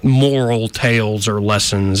moral tales or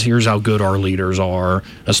lessons. Here's how good our leaders are.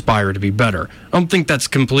 Aspire to be better. I don't think that's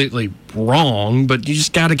completely wrong, but you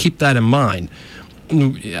just got to keep that in mind.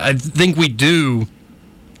 I think we do,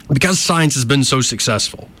 because science has been so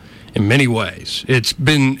successful in many ways. It's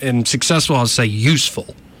been successful, I'll say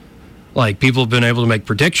useful. Like, people have been able to make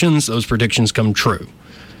predictions. Those predictions come true.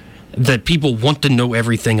 That people want to know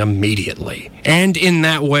everything immediately. And in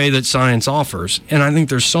that way that science offers. And I think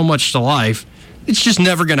there's so much to life, it's just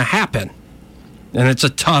never going to happen. And it's a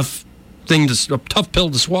tough pill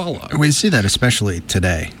to swallow. We see that especially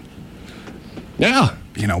today. Yeah.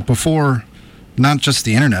 Before, not just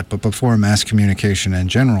the internet, but before mass communication in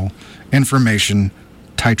general, information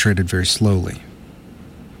titrated very slowly.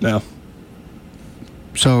 Yeah.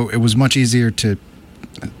 So it was much easier to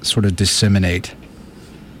sort of disseminate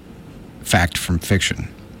fact from fiction.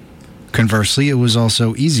 Conversely, it was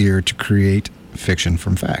also easier to create fiction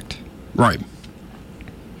from fact. Right.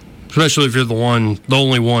 Especially if you're the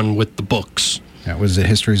only one with the books. Yeah, was it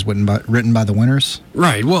histories written by the winners?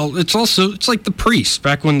 Right. Well, it's like the priests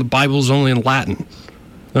back when the Bible was only in Latin.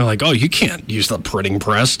 They're like, oh, you can't use the printing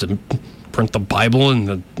press to print the Bible in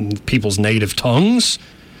the people's native tongues.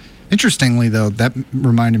 Interestingly, though, that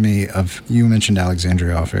reminded me of, you mentioned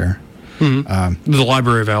Alexandria off air. Mm-hmm. The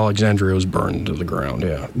Library of Alexandria was burned to the ground,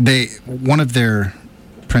 yeah. One of their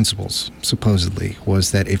principles, supposedly,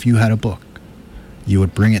 was that if you had a book, you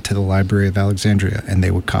would bring it to the Library of Alexandria and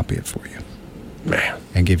they would copy it for you. Man.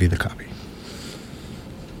 And give you the copy.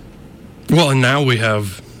 Well, and now we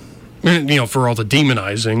have, for all the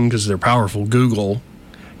demonizing, because they're powerful, Google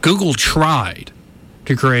tried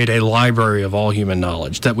to create a library of all human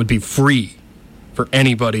knowledge that would be free for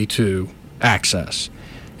anybody to access.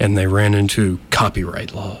 And they ran into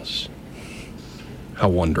copyright laws. How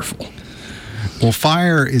wonderful. Well,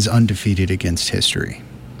 fire is undefeated against history.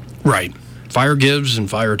 Right. Fire gives and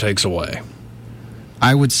fire takes away.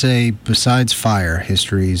 I would say, besides fire,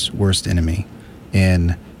 history's worst enemy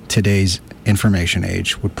in today's information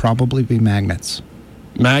age would probably be magnets.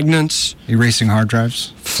 Magnets. Erasing hard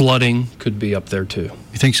drives. Flooding could be up there, too.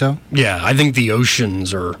 You think so? Yeah, I think the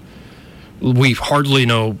oceans we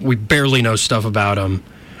barely know stuff about them.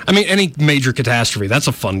 I mean, any major catastrophe, that's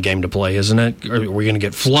a fun game to play, isn't it? Are we going to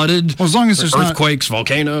get flooded? Well, as long as there's earthquakes,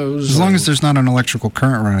 volcanoes? As long as there's not an electrical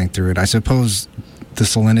current running through it, I suppose the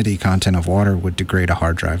salinity content of water would degrade a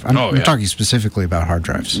hard drive. I'm talking specifically about hard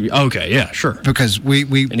drives. Okay, yeah, sure. Because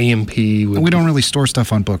an EMP we don't really store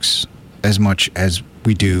stuff on books as much as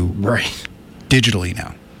we do digitally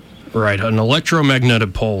now. Right, an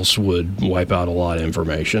electromagnetic pulse would wipe out a lot of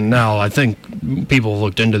information. Now, I think people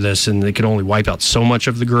looked into this, and they could only wipe out so much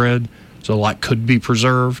of the grid, so a lot could be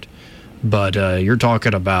preserved. But you're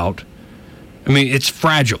talking about, it's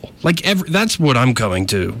fragile. That's what I'm coming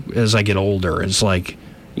to as I get older. It's like,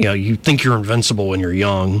 you think you're invincible when you're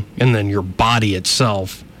young, and then your body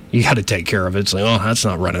itself, you got to take care of it. It's like, oh, that's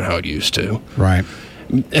not running how it used to. Right.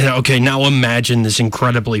 Okay, now imagine this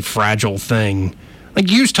incredibly fragile thing.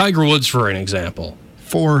 Use Tiger Woods for an example.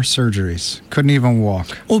 4 surgeries. Couldn't even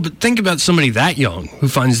walk. Well, but think about somebody that young who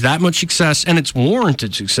finds that much success, and it's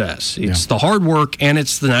warranted success. It's the hard work and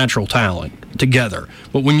it's the natural talent together.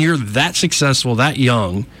 But when you're that successful that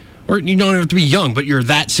young, or you don't have to be young, but you're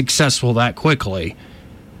that successful that quickly,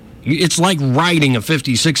 it's like riding a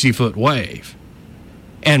 50, 60-foot wave.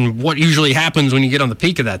 And what usually happens when you get on the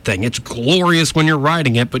peak of that thing, it's glorious when you're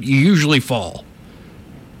riding it, but you usually fall.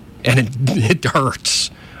 And it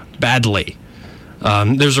hurts badly.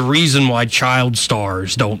 There's a reason why child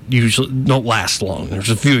stars don't last long.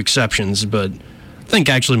 There's a few exceptions, but I think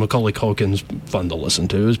actually Macaulay Culkin's fun to listen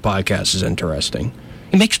to. His podcast is interesting.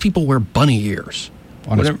 He makes people wear bunny ears.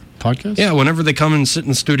 On his podcast? Yeah, whenever they come and sit in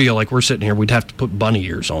the studio like we're sitting here, we'd have to put bunny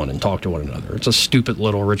ears on and talk to one another. It's a stupid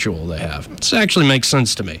little ritual they have. It actually makes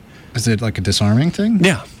sense to me. Is it like a disarming thing?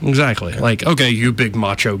 Yeah, exactly. Okay, you big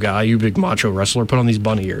macho guy, you big macho wrestler, put on these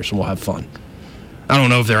bunny ears and we'll have fun. I don't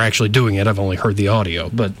know if they're actually doing it. I've only heard the audio,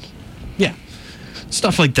 but yeah.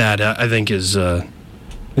 Stuff like that, I think, is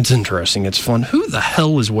it's interesting. It's fun. Who the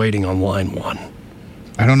hell is waiting on line 1?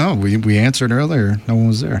 I don't know. We answered earlier. No one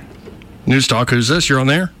was there. News Talk, who's this? You're on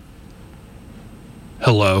there?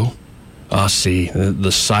 Hello? See,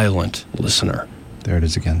 the silent listener. There it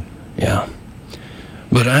is again. Yeah.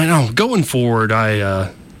 But I know, going forward,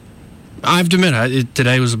 I have to admit,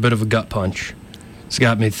 today was a bit of a gut punch. It's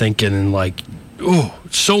got me thinking,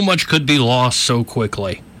 so much could be lost so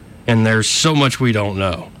quickly. And there's so much we don't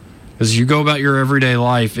know. As you go about your everyday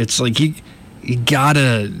life, it's like you got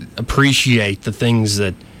to appreciate the things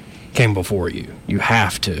that came before you. You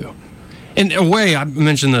have to. In a way, I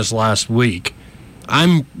mentioned this last week,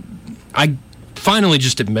 I finally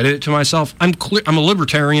just admitted it to myself. I'm a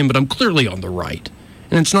libertarian, but I'm clearly on the right.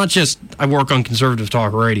 And it's not just I work on conservative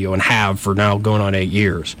talk radio and have for now going on 8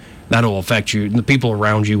 years. That'll affect you, and the people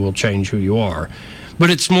around you will change who you are. But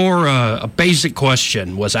it's more a basic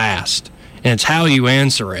question was asked, and it's how you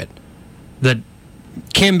answer it that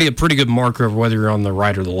can be a pretty good marker of whether you're on the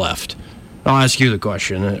right or the left. I'll ask you the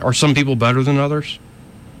question. Are some people better than others?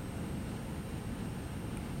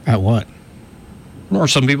 At what? Or are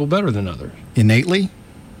some people better than others? Innately?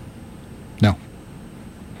 No.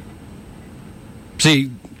 See,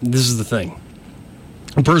 this is the thing.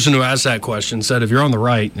 A person who asked that question said, if you're on the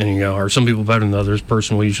right, and you go, are some people better than others?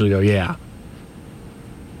 Person will usually go, yeah.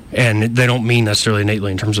 And they don't mean necessarily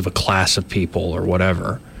innately in terms of a class of people or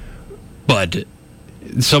whatever. But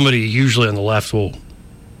somebody usually on the left will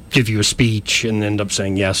give you a speech and end up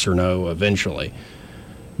saying yes or no eventually.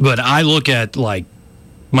 But I look at, like,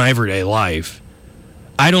 my everyday life.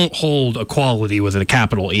 I don't hold equality with a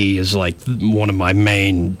capital E as, like, one of my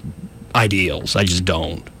main ideals. I just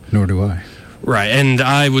don't. Nor do I. Right, and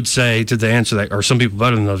I would say to the answer that, are some people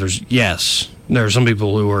better than others? Yes. There are some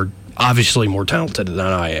people who are obviously more talented than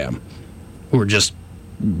I am, who are just,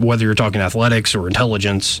 whether you're talking athletics or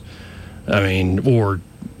intelligence, or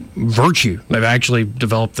virtue. They've actually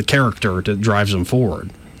developed the character that drives them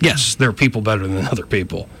forward. Yes, there are people better than other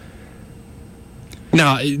people.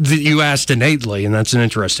 Now, you asked innately, and that's an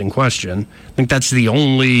interesting question. I think that's the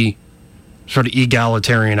only sort of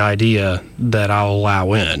egalitarian idea that I'll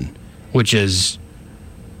allow in, which is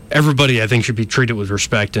everybody, I think, should be treated with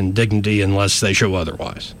respect and dignity unless they show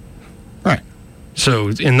otherwise. Right. So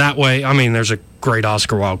in that way, there's a great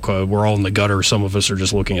Oscar Wilde quote, we're all in the gutter, some of us are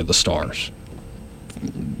just looking at the stars.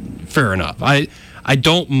 Fair enough. I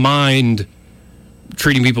don't mind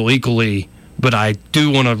treating people equally, but I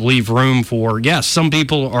do want to leave room for, yes, some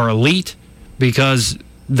people are elite because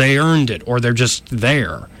they earned it or they're just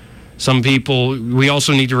there. Some people, we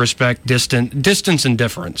also need to respect distance and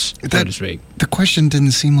difference, so to speak. The question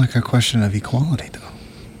didn't seem like a question of equality,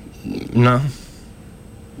 though.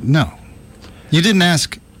 No. You didn't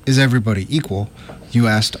ask, is everybody equal? You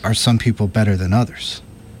asked, are some people better than others?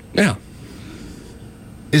 Yeah.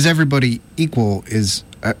 Is everybody equal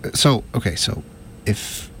so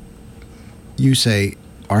if you say,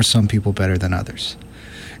 are some people better than others,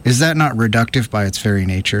 is that not reductive by its very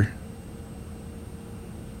nature?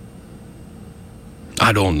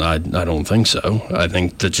 I don't think so. I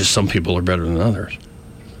think that just some people are better than others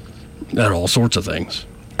at all sorts of things.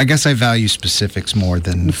 I guess I value specifics more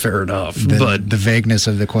than fair enough, but the vagueness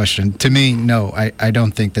of the question. To me, no, I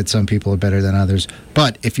don't think that some people are better than others.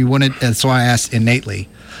 But if you wanted, that's why I asked innately.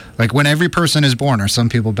 Like when every person is born, are some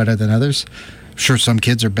people better than others? Sure, some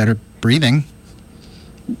kids are better breathing.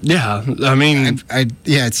 Yeah,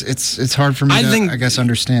 it's hard for me to, I guess,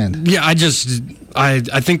 understand. Yeah, I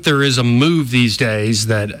think there is a move these days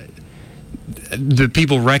that the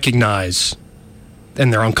people recognize,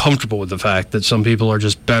 and they're uncomfortable with the fact that some people are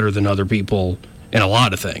just better than other people in a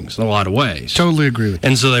lot of things, in a lot of ways. Totally agree with you.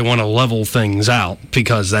 And so they want to level things out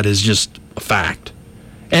because that is just a fact.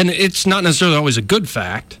 And it's not necessarily always a good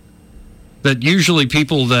fact, that usually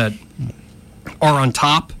people that are on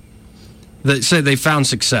top, that say they found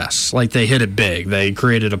success, like they hit it big, they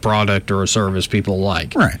created a product or a service people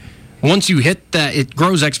like. Right. Once you hit that, it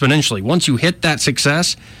grows exponentially. Once you hit that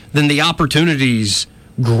success, then the opportunities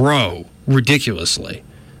grow ridiculously.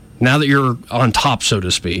 Now that you're on top, so to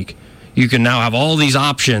speak, you can now have all these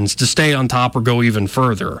options to stay on top or go even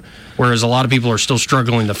further, whereas a lot of people are still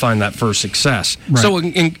struggling to find that first success. Right. So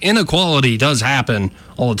inequality does happen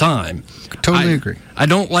all the time. Totally agree. I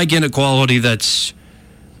don't like inequality that's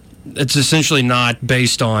essentially not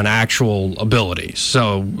based on actual abilities.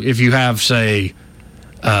 So if you have, say,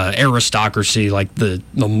 aristocracy, like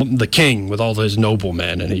the king with all his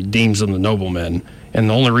noblemen, and he deems them the noblemen, and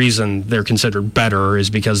the only reason they're considered better is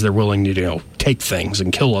because they're willing to, take things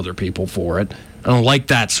and kill other people for it. I don't like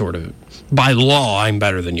that sort of, by law, I'm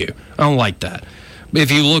better than you. I don't like that. If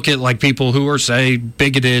you look at, like, people who are, say,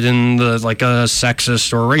 bigoted in a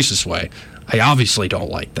sexist or a racist way, I obviously don't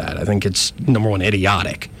like that. I think it's, number one,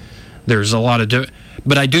 idiotic. There's a lot of...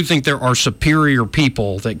 But I do think there are superior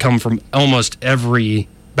people that come from almost every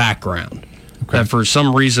background, that for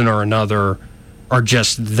some reason or another are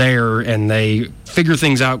just there, and they figure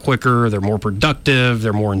things out quicker, they're more productive,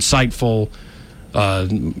 they're more insightful,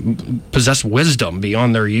 possess wisdom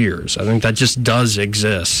beyond their years. I think that just does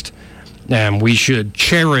exist, and we should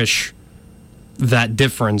cherish that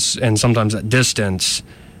difference and sometimes that distance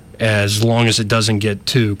as long as it doesn't get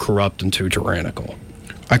too corrupt and too tyrannical.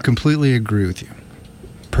 I completely agree with you.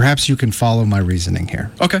 Perhaps you can follow my reasoning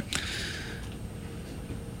here. Okay.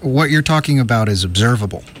 What you're talking about is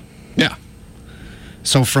observable. Yeah.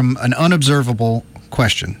 So from an unobservable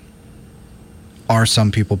question, are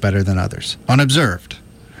some people better than others? Unobserved.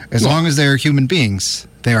 As long as they are human beings,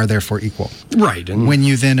 they are therefore equal. Right. And when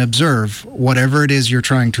you then observe whatever it is you're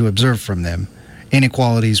trying to observe from them,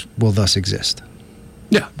 inequalities will thus exist.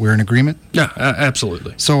 Yeah. We're in agreement? Yeah,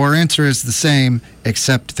 absolutely. So our answer is the same,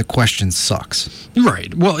 except the question sucks.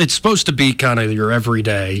 Right. Well, it's supposed to be kind of your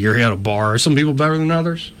everyday, you're at a bar, are some people better than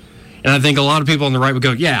others? And I think a lot of people on the right would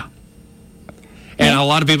go, yeah. And a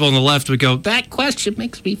lot of people on the left would go, that question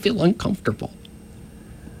makes me feel uncomfortable.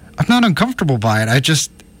 I'm not uncomfortable by it.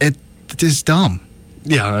 It is dumb.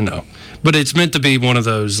 Yeah, I know. But it's meant to be one of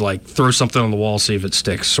those, like, throw something on the wall, see if it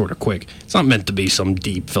sticks, sort of quick. It's not meant to be some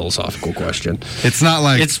deep philosophical question. It's not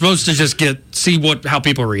like... It's supposed to just see how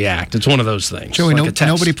people react. It's one of those things. Joey, like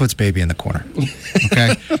nobody puts baby in the corner.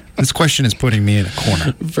 Okay? This question is putting me in a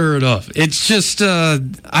corner. Fair enough. It's just, I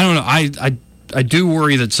don't know. I do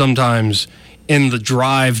worry that sometimes in the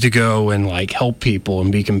drive to go and, like, help people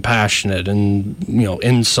and be compassionate and,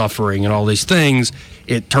 end suffering and all these things,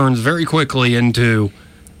 it turns very quickly into...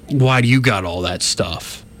 Why do you got all that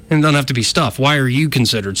stuff? And it doesn't have to be stuff. Why are you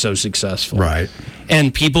considered so successful? Right.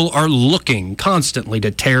 And people are looking constantly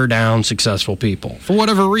to tear down successful people for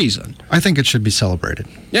whatever reason. I think it should be celebrated.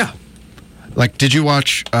 Yeah. Like, did you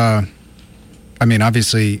watch,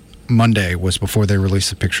 obviously Monday was before they released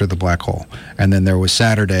the picture of the black hole. And then there was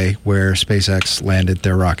Saturday where SpaceX landed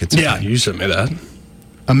their rockets. Yeah, you sent me that.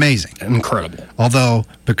 Amazing. Incredible. Although,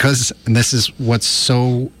 and this is what's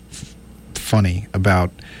so funny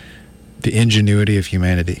about the ingenuity of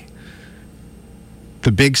humanity.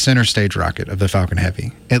 The big center stage rocket of the Falcon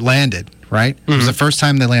Heavy, it landed, right? Mm-hmm. It was the first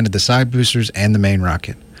time they landed the side boosters and the main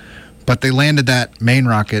rocket. But they landed that main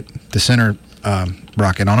rocket, the center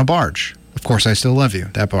rocket, on a barge. Of course, I Still Love You,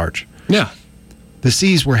 that barge. Yeah. The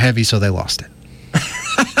seas were heavy, so they lost it.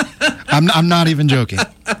 I'm not even joking.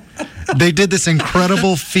 They did this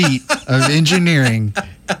incredible feat of engineering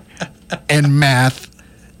and math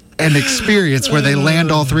and experience where they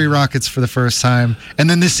land all 3 rockets for the first time, and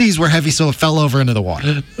then the seas were heavy, so it fell over into the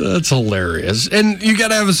water. That's hilarious. And you got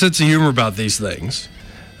to have a sense of humor about these things.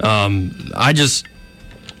 I just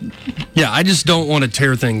don't want to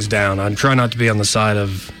tear things down. I try not to be on the side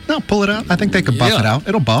of... No, pull it out. I think they could buff it out.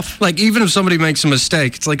 It'll buff. Like, even if somebody makes a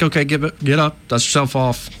mistake, it's like, okay, get up, dust yourself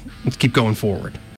off, let's keep going forward.